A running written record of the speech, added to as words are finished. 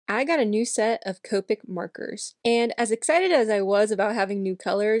I got a new set of Copic markers. And as excited as I was about having new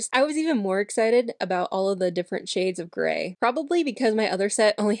colors, I was even more excited about all of the different shades of gray, probably because my other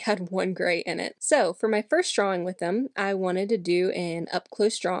set only had one gray in it. So for my first drawing with them, I wanted to do an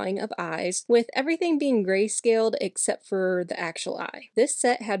up-close drawing of eyes, with everything being grayscaled except for the actual eye. This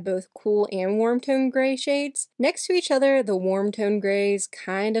set had both cool and warm tone gray shades. Next to each other, the warm tone grays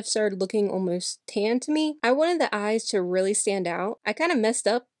kind of started looking almost tan to me. I wanted the eyes to really stand out. I kind of messed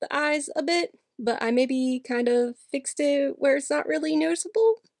up the eyes a bit, but I maybe kind of fixed it where it's not really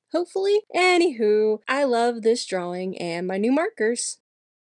noticeable, hopefully. Anywho, I love this drawing and my new markers.